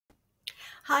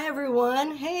Hi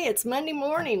everyone. Hey, it's Monday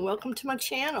morning. Welcome to my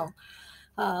channel.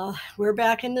 We're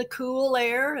back in the cool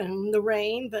air and the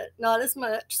rain, but not as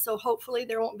much. So hopefully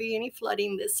there won't be any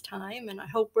flooding this time. And I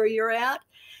hope where you're at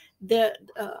that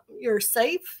you're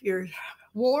safe, you're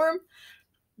warm,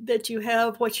 that you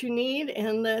have what you need,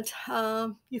 and that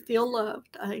you feel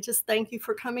loved. I just thank you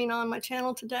for coming on my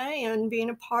channel today and being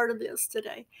a part of this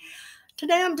today.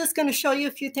 Today I'm just going to show you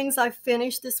a few things I've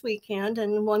finished this weekend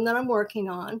and one that I'm working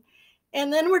on.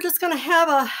 And then we're just going to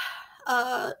have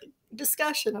a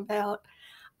discussion about,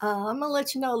 I'm going to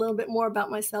let you know a little bit more about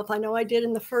myself. I know I did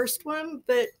in the first one,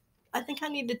 but I think I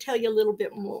need to tell you a little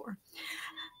bit more.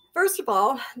 First of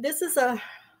all, this is a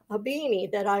beanie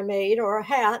that I made, or a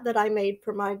hat that I made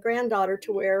for my granddaughter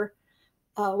to wear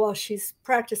while she's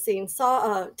practicing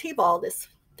t-ball this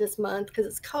month because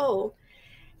it's cold.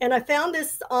 And I found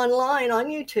this online on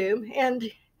YouTube, and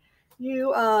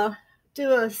you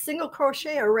do a single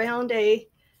crochet around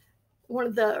one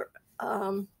of the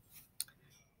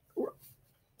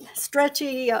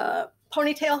stretchy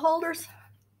ponytail holders,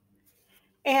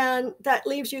 and that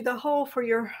leaves you the hole for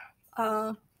your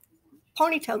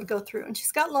ponytail to go through. And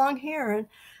she's got long hair, and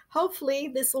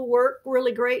hopefully this will work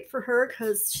really great for her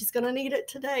because she's going to need it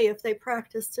today if they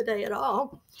practice today at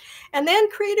all. And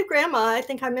then Creative Grandma, I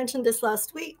think I mentioned this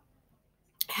last week,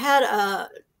 had a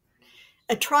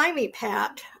try me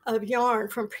pack of yarn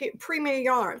from Premier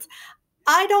Yarns.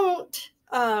 I don't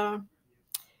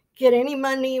get any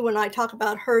money when I talk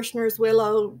about Hirschner's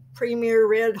Willow, Premier,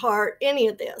 Red Heart, any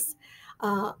of this.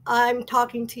 I'm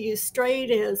talking to you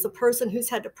straight as a person who's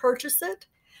had to purchase it,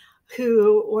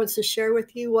 who wants to share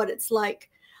with you what it's like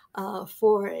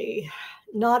for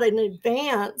not an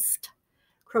advanced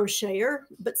crocheter,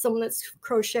 but someone that's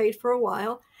crocheted for a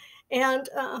while, and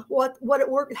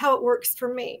how it works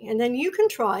for me. And then you can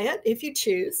try it if you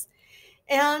choose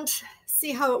and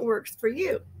see how it works for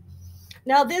you.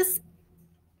 Now this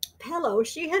pillow,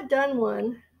 she had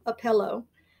done a pillow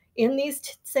in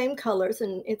these same colors,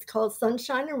 and it's called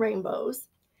Sunshine and Rainbows.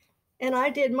 And I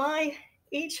did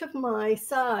each of my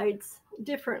sides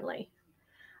differently.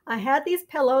 I had these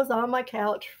pillows on my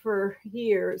couch for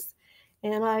years,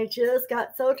 and I just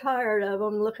got so tired of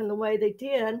them looking the way they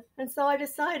did. And so I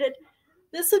decided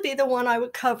this would be the one I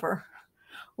would cover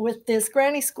with this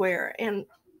granny square. And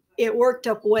it worked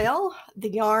up well.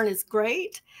 The yarn is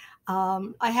great.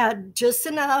 I had just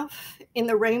enough in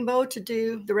the rainbow to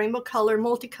do the rainbow color,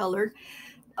 multicolored,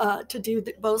 to do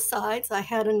both sides. I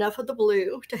had enough of the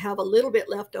blue to have a little bit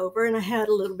left over, and I had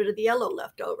a little bit of the yellow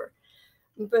left over.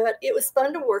 But it was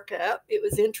fun to work up. It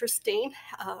was interesting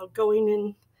going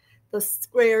in the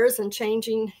squares and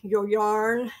changing your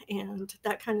yarn and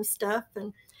that kind of stuff.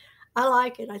 And I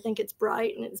like it. I think it's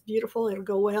bright and it's beautiful. It'll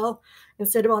go well.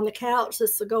 Instead of on the couch,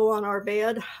 this will go on our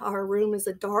bed. Our room is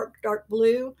a dark, dark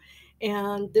blue,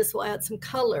 and this will add some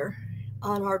color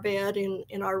on our bed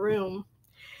in our room.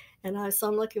 And so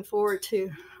I'm looking forward to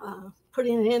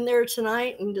putting it in there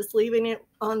tonight and just leaving it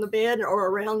on the bed or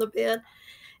around the bed.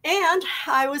 And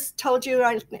I told you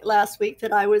last week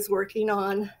that I was working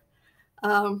on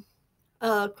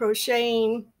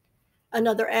crocheting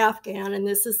another Afghan, and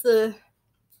this is the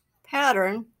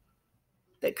pattern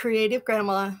that Creative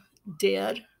Grandma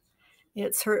did.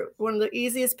 It's one of the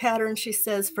easiest patterns, she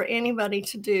says, for anybody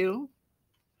to do.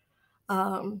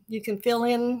 You can fill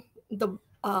in the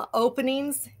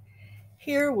openings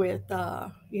here with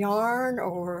yarn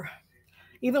or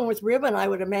even with ribbon, I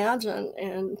would imagine,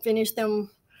 and finish them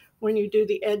when you do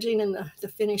the edging and the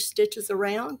finished stitches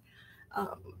around.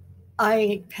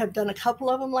 I have done a couple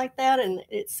of them like that, and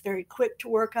it's very quick to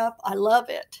work up. I love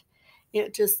it.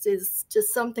 It just is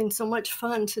just something so much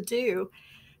fun to do.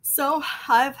 So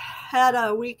I've had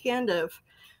a weekend of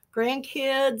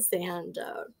grandkids and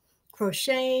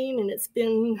crocheting, and it's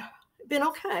been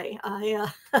okay.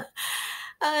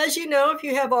 As you know, if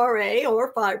you have RA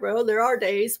or Fibro, there are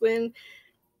days when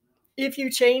if you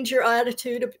change your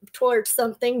attitude towards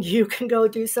something, you can go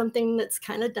do something that's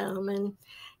kind of dumb. And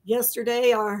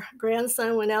yesterday, our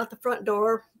grandson went out the front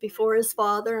door before his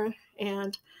father,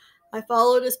 and I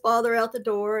followed his father out the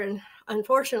door. And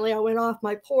unfortunately, I went off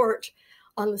my porch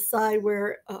on the side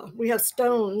where we have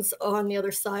stones on the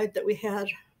other side that we had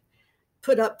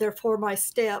put up there for my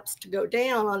steps to go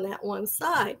down on that one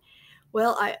side.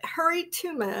 Well, I hurried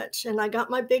too much, and I got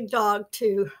my big dog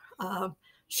to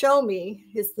show me,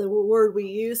 is the word we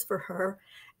use for her,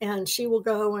 and she will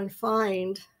go and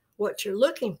find what you're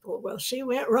looking for. Well, she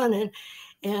went running,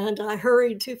 and I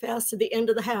hurried too fast to the end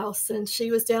of the house, and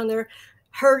she was down there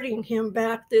herding him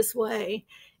back this way.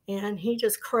 And he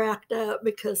just cracked up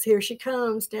because here she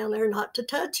comes down there, not to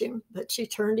touch him, but she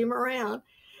turned him around.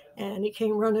 and he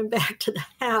came running back to the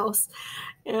house.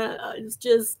 And it's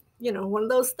just, one of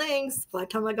those things. By the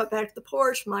time I got back to the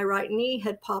porch, my right knee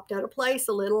had popped out of place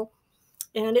a little,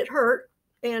 and it hurt,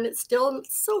 and it's still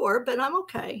sore, but I'm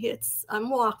okay. I'm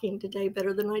walking today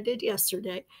better than I did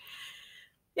yesterday.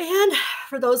 And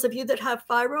for those of you that have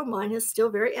fibro, mine is still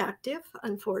very active,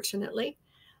 unfortunately.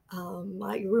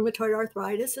 My rheumatoid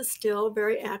arthritis is still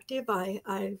very active.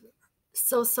 I'm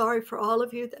so sorry for all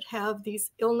of you that have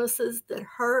these illnesses that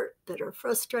hurt, that are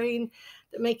frustrating,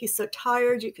 that make you so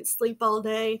tired you could sleep all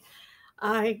day.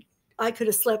 I could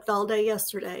have slept all day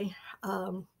yesterday.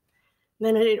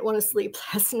 Then I didn't want to sleep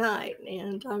last night,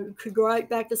 and I could go right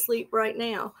back to sleep right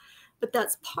now. But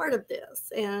that's part of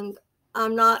this, and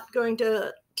I'm not going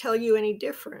to tell you any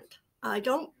different. I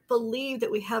don't believe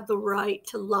that we have the right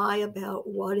to lie about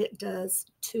what it does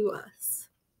to us.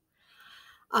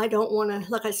 I don't want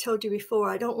to, like I told you before,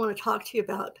 I don't want to talk to you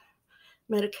about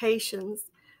medications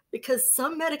because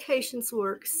some medications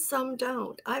work, some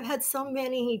don't. I've had so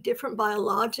many different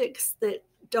biologics that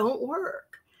don't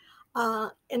work.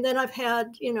 And then I've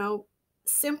had,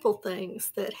 simple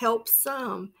things that help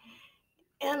some.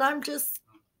 And I'm just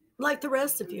like the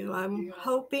rest of you. I'm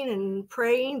hoping and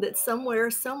praying that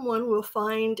somewhere someone will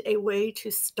find a way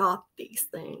to stop these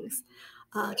things,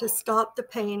 to stop the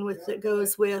pain that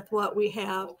goes with what we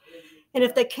have. And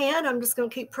if they can't, I'm just going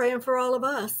to keep praying for all of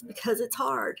us because it's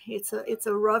hard. It's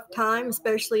a rough time,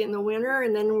 especially in the winter,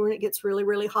 and then when it gets really,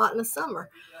 really hot in the summer.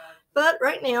 But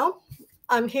right now,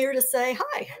 I'm here to say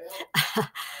hi.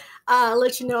 I'll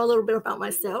let you know a little bit about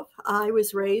myself. I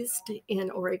was raised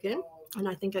in Oregon, and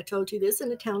I think I told you this,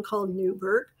 in a town called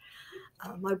Newburgh.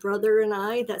 My brother and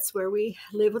I, that's where we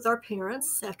live with our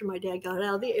parents after my dad got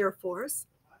out of the Air Force.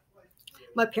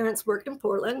 My parents worked in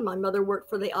Portland. My mother worked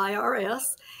for the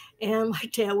IRS, and my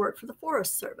dad worked for the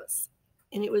Forest Service.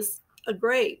 And it was a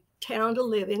great town to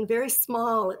live in, very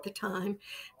small at the time,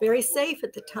 very safe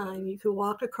at the time. You could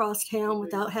walk across town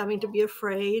without having to be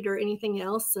afraid or anything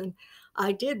else. And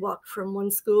I did walk from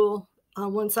one school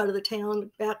on one side of the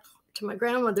town back to my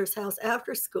grandmother's house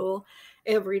after school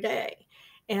every day.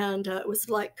 And it was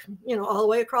like, all the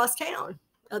way across town,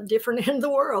 a different end of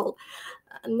the world.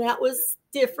 And that was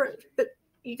different, but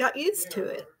you got used to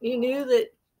it. You knew that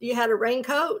you had a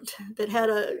raincoat that had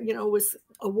was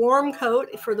a warm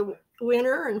coat for the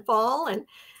winter and fall, and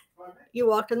you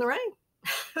walked in the rain.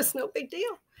 It was no big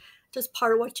deal. Just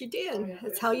part of what you did.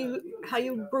 It's how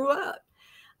you grew up.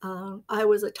 I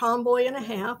was a tomboy and a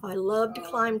half. I loved to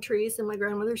climb trees in my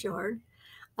grandmother's yard.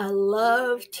 I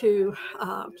love to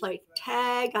play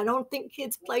tag. I don't think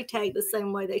kids play tag the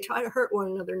same way. They try to hurt one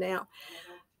another now.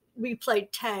 We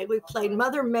played tag. We played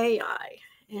Mother May I.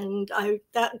 And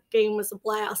that game was a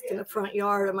blast in the front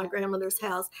yard of my grandmother's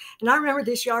house. And I remember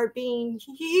this yard being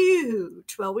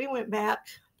huge. Well, we went back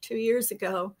 2 years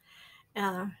ago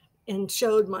and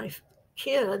showed my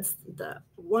kids,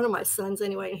 one of my sons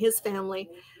anyway, and his family,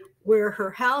 where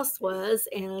her house was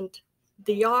and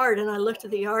the yard. And I looked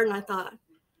at the yard and I thought,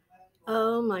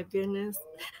 oh my goodness,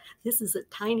 this is a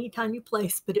tiny, tiny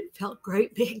place, but it felt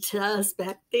great big to us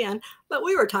back then. But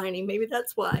we were tiny, maybe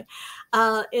that's why.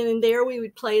 And there we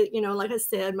would play, like I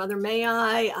said, Mother May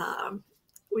I.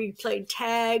 We played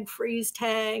tag, freeze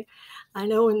tag. I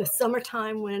know in the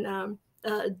summertime when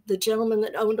the gentleman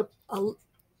that owned a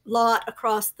lot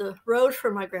across the road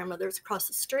from my grandmother's, across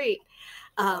the street,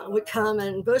 would come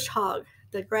and bush hog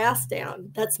the grass down.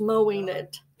 That's mowing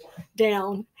it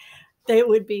down. They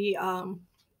would be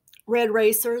red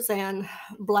racers and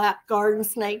black garden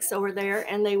snakes over there,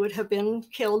 and they would have been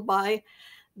killed by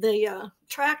the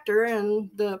tractor and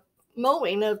the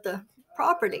mowing of the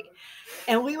property.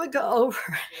 And we would go over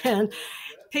and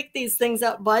pick these things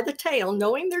up by the tail,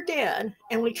 knowing they're dead,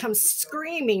 and we come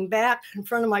screaming back in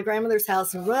front of my grandmother's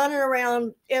house and running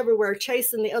around everywhere,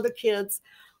 chasing the other kids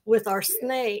with our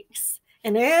snakes.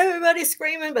 And everybody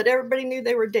screaming, but everybody knew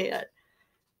they were dead.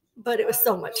 But it was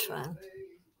so much fun.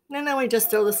 And then we just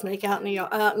throw the snake out in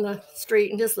the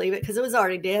street and just leave it because it was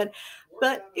already dead.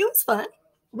 But it was fun.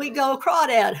 We go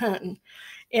crawdad hunting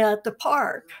at the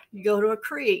park. You go to a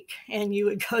creek and you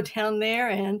would go down there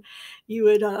and you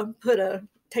would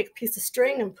take a piece of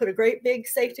string and put a great big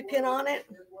safety pin on it.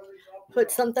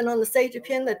 Put something on the safety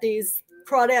pin that these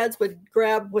crawdads would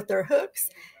grab with their hooks.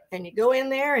 And you go in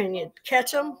there and you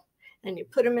catch them and you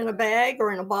put them in a bag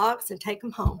or in a box and take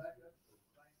them home.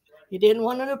 You didn't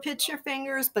want to pinch your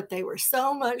fingers, but they were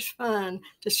so much fun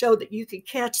to show that you could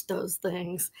catch those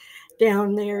things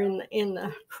down there in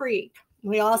the creek.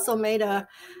 We also made a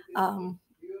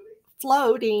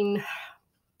floating,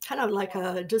 kind of like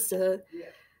just a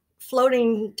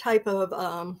floating type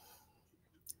of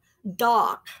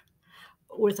dock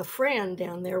with a friend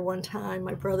down there one time.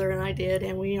 My brother and I did,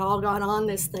 and we all got on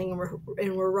this thing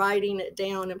and we're riding it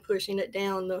down and pushing it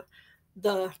down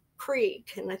the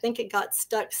creek. And I think it got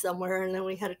stuck somewhere, and then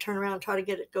we had to turn around and try to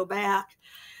get it to go back.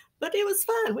 But it was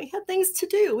fun. We had things to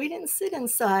do. We didn't sit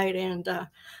inside and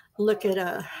look at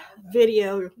a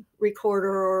video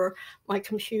recorder or my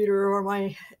computer or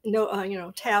my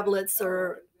no, tablets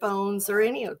or phones or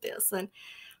any of this. And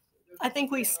I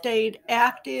think we stayed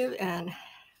active and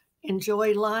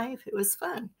enjoyed life. It was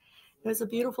fun. It was a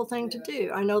beautiful thing to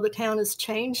do. I know the town has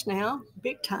changed now,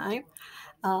 big time.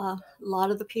 A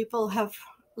lot of the people have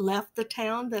left the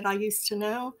town that I used to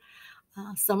know.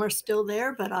 Some are still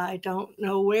there, but I don't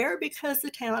know where because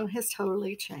the town has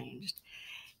totally changed.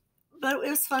 But it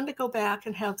was fun to go back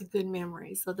and have the good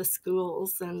memories of the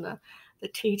schools and the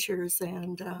teachers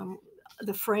and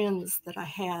the friends that I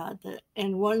had.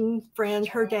 And one friend,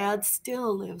 her dad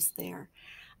still lives there.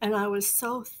 And I was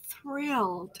so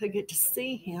thrilled to get to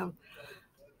see him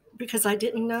because I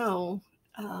didn't know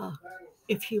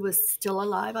if he was still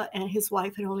alive. And his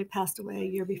wife had only passed away a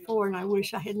year before, and I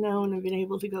wish I had known and been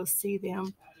able to go see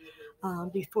them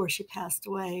before she passed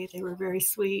away. They were very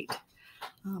sweet.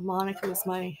 Monica was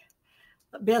my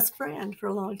best friend for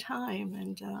a long time,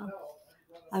 and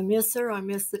I miss her. I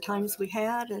miss the times we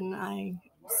had, and I'm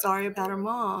sorry about her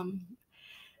mom.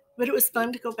 But it was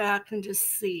fun to go back and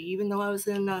just see. Even though I was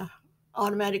in a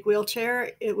automatic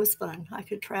wheelchair, it was fun. I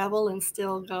could travel and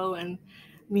still go and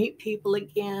meet people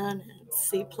again and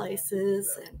see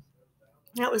places, and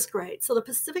that was great. So the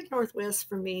Pacific Northwest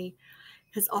for me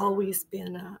has always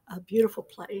been a beautiful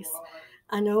place.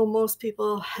 I know most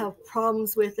people have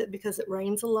problems with it because it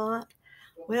rains a lot.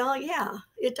 Well, yeah,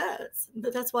 it does,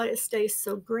 but that's why it stays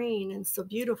so green and so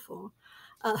beautiful.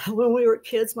 When we were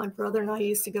kids, my brother and I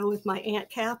used to go with my Aunt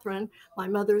Catherine, my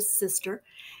mother's sister,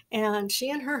 and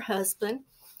she and her husband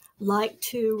liked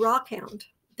to rock hound.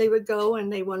 They would go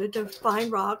and they wanted to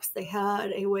find rocks. They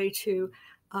had a way to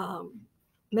um,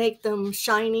 make them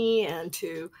shiny and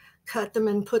to cut them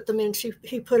and put them in.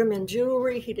 He put them in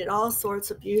jewelry. He did all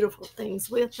sorts of beautiful things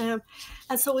with them.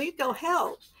 And so we'd go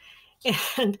help.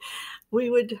 And we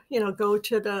would, go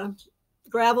to the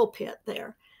gravel pit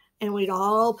there and we'd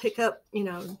all pick up,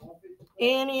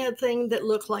 anything that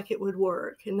looked like it would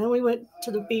work. And then we went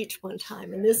to the beach one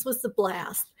time, and this was the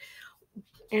blast.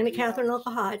 Anna Catherine and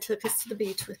Uncle High took us to the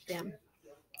beach with them.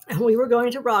 And we were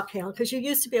going to Rockhound because you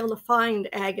used to be able to find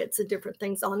agates and different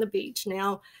things on the beach.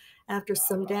 Now, after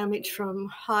some damage from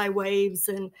high waves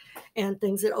and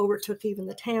things that overtook even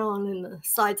the town and the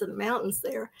sides of the mountains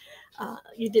there, I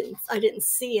didn't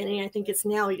see any. I think it's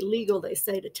now illegal, they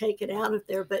say, to take it out of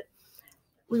there. But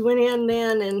we went in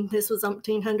then, and this was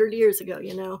 1,800 years ago,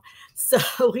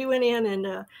 So we went in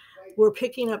and we're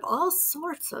picking up all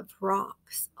sorts of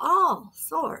rocks, all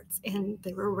sorts. And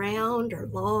they were round or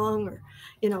long or,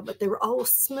 but they were all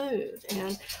smooth.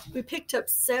 And we picked up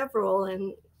several,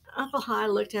 and Uncle High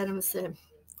looked at him and said,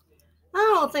 I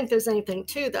don't think there's anything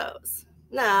to those.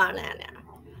 No, no,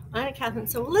 no. Aunt Catherine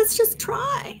said, well, let's just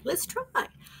try. Let's try.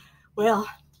 Well,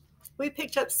 we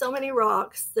picked up so many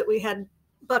rocks that we had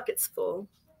buckets full.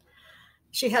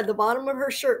 She had the bottom of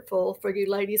her shirt full. For you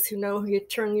ladies who know, you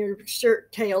turn your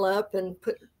shirt tail up and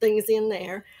put things in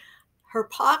there. Her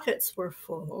pockets were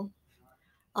full.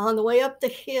 On the way up the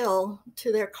hill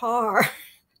to their car,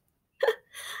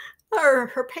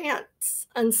 her pants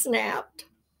unsnapped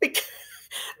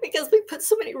because we put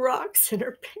so many rocks in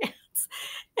her pants,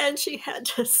 and she had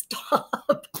to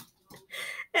stop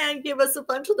and give us a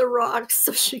bunch of the rocks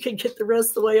so she could get the rest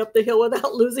of the way up the hill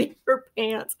without losing her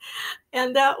pants.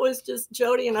 And that was just,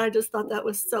 Jody and I just thought that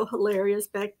was so hilarious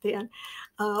back then.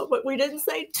 But we didn't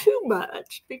say too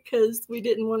much because we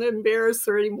didn't want to embarrass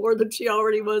her any more than she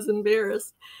already was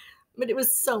embarrassed. But it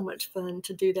was so much fun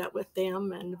to do that with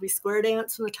them. And we square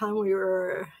danced from the time we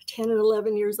were 10 and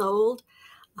 11 years old.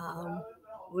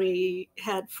 We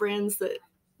had friends that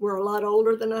were a lot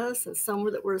older than us, and some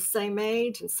that were the same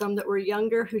age, and some that were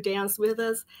younger who danced with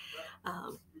us.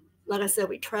 Like I said,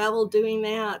 we traveled doing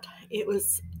that. It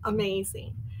was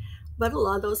amazing. But a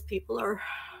lot of those people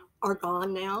are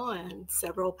gone now, and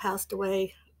several passed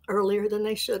away earlier than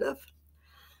they should have.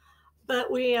 But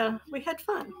we had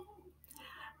fun.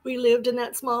 We lived in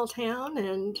that small town,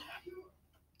 and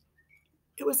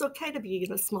it was okay to be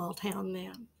in a small town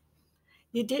then.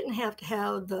 You didn't have to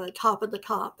have the top of the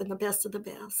top and the best of the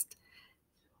best.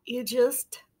 You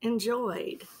just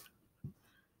enjoyed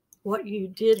what you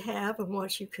did have and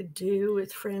what you could do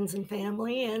with friends and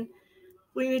family. And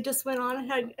we just went on and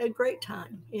had a great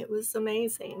time. It was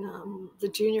amazing. The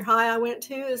junior high I went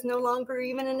to is no longer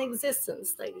even in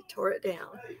existence. They tore it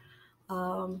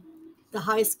down. The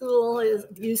high school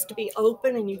used to be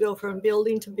open, and you go from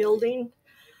building to building,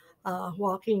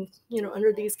 walking,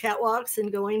 under these catwalks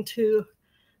and going to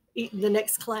the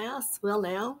next class. Well,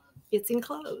 now it's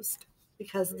enclosed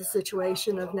because of the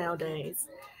situation of nowadays.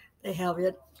 They have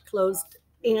it closed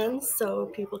in so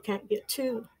people can't get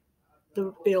to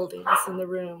the buildings and the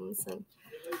rooms. And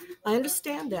I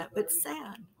understand that, but it's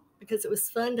sad because it was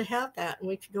fun to have that. And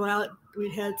we could go out. We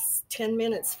had 10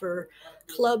 minutes for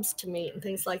clubs to meet and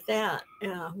things like that,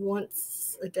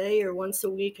 once a day or once a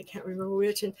week. I can't remember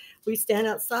which. And we stand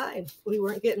outside. We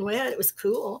weren't getting wet. It was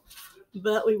cool,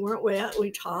 but we weren't wet.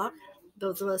 We talked,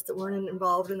 those of us that weren't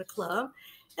involved in a club.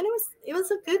 And it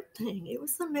was a good thing. It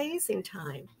was an amazing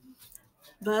time.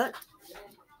 But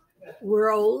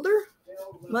we're older,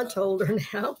 much older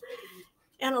now.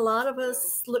 And a lot of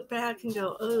us look back and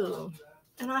go, oh,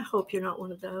 and I hope you're not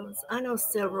one of those. I know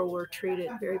several were treated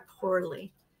very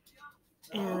poorly.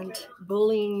 And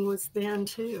bullying was then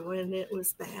too, and it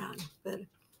was bad. But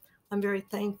I'm very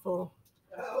thankful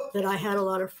that I had a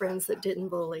lot of friends that didn't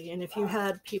bully. And if you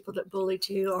had people that bullied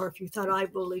you, or if you thought I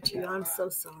bullied you, I'm so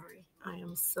sorry. I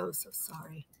am so, so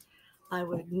sorry. I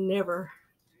would never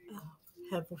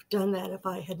have done that if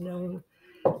I had known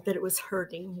that it was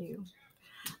hurting you.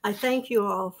 I thank you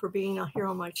all for being here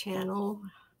on my channel.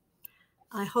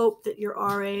 I hope that your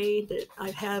RA that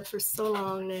I've had for so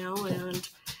long now and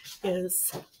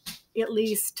is at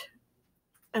least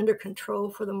under control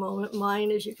for the moment. Mine,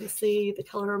 as you can see, the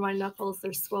color of my knuckles,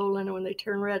 they're swollen, and when they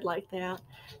turn red like that,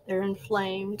 they're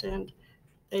inflamed and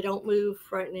they don't move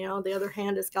right now. The other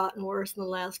hand has gotten worse in the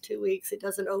last 2 weeks. It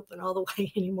doesn't open all the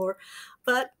way anymore,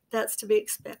 but that's to be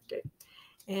expected.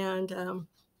 And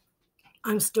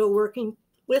I'm still working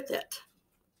with it.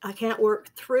 I can't work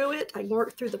through it. I can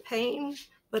work through the pain,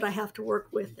 but I have to work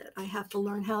with it. I have to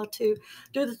learn how to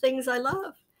do the things I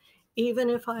love, even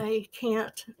if I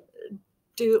can't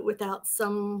do it without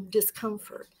some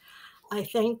discomfort. I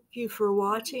thank you for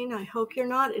watching. I hope you're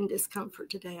not in discomfort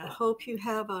today. I hope you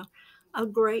have a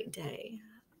great day.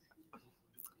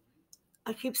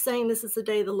 I keep saying this is the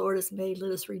day the Lord has made.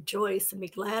 Let us rejoice and be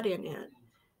glad in it.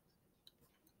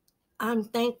 I'm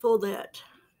thankful that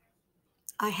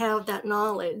I have that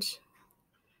knowledge,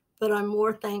 but I'm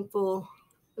more thankful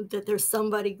that there's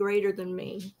somebody greater than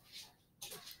me,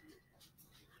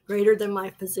 greater than my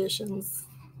physicians,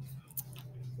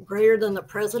 greater than the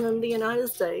President of the United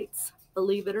States,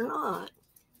 believe it or not.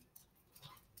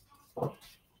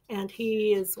 And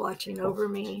he is watching over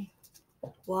me,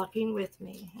 walking with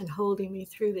me, and holding me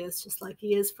through this, just like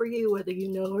he is for you, whether you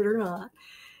know it or not.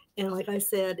 And like I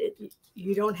said,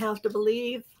 you don't have to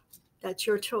believe. That's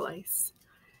your choice.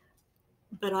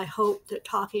 But I hope that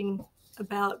talking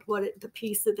about the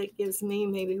peace that it gives me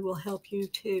maybe will help you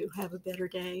to have a better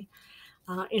day.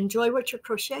 Enjoy what you're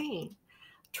crocheting.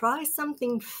 Try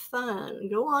something fun.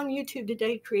 Go on YouTube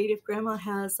today. Creative Grandma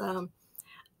has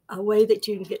a way that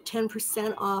you can get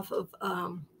 10% off of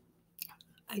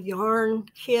a yarn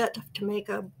kit to make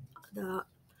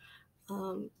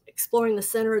exploring the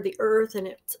center of the earth, and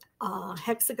it's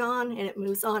hexagon, and it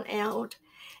moves on out,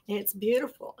 and it's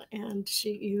beautiful. And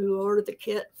you order the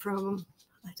kit from,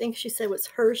 I think she said it was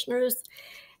Hirschner's,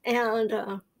 and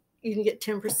you can get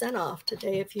 10% off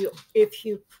today if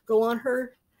you go on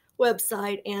her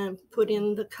website and put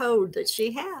in the code that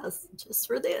she has just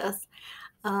for this.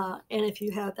 And if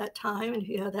you have that time and if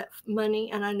you have that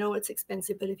money, and I know it's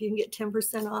expensive, but if you can get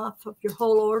 10% off of your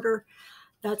whole order,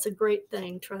 that's a great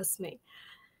thing, trust me.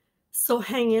 So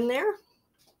hang in there.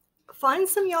 Find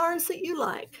some yarns that you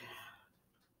like.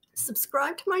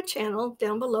 Subscribe to my channel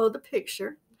down below the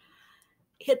picture.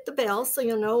 Hit the bell so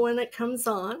you'll know when it comes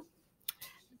on.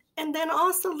 And then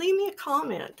also leave me a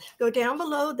comment. Go down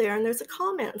below there, and there's a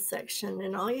comment section.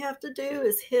 And all you have to do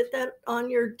is hit that on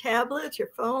your tablet,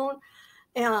 your phone,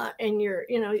 and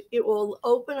it will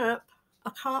open up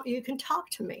you can talk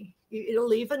to me. It'll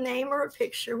leave a name or a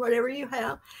picture, whatever you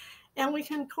have, and we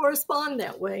can correspond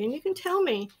that way. And you can tell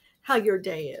me how your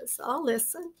day is. I'll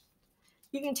listen.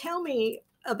 You can tell me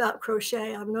about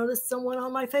crochet. I've noticed someone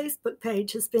on my Facebook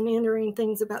page has been entering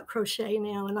things about crochet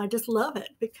now, and I just love it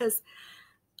because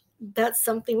that's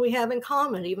something we have in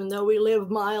common, even though we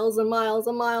live miles and miles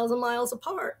and miles and miles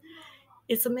apart.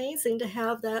 It's amazing to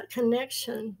have that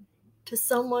connection to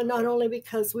someone, not only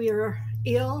because we are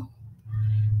ill,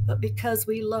 but because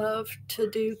we love to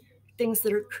do things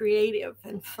that are creative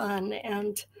and fun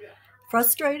and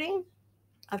frustrating.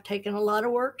 I've taken a lot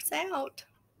of works out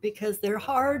because they're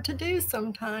hard to do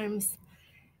sometimes.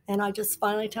 And I just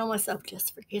finally tell myself,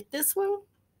 just forget this one.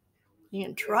 You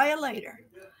can try it later.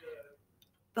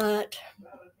 But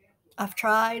I've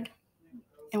tried,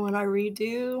 And when I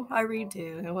redo, I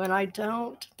redo. And when I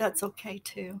don't, that's okay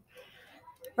too.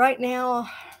 Right now,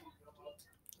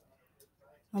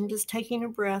 I'm just taking a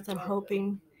breath and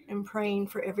hoping and praying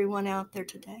for everyone out there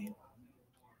today.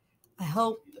 I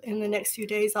hope in the next few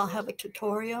days I'll have a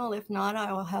tutorial. If not,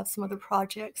 I will have some other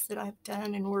projects that I've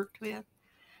done and worked with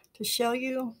to show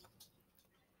you.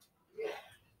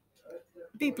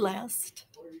 Be blessed.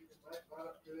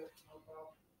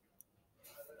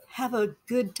 Have a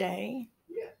good day.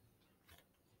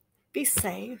 Be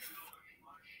safe.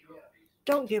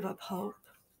 Don't give up hope.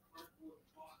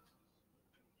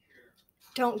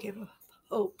 Don't give up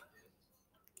hope.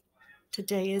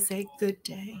 Today is a good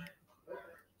day.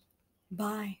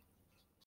 Bye.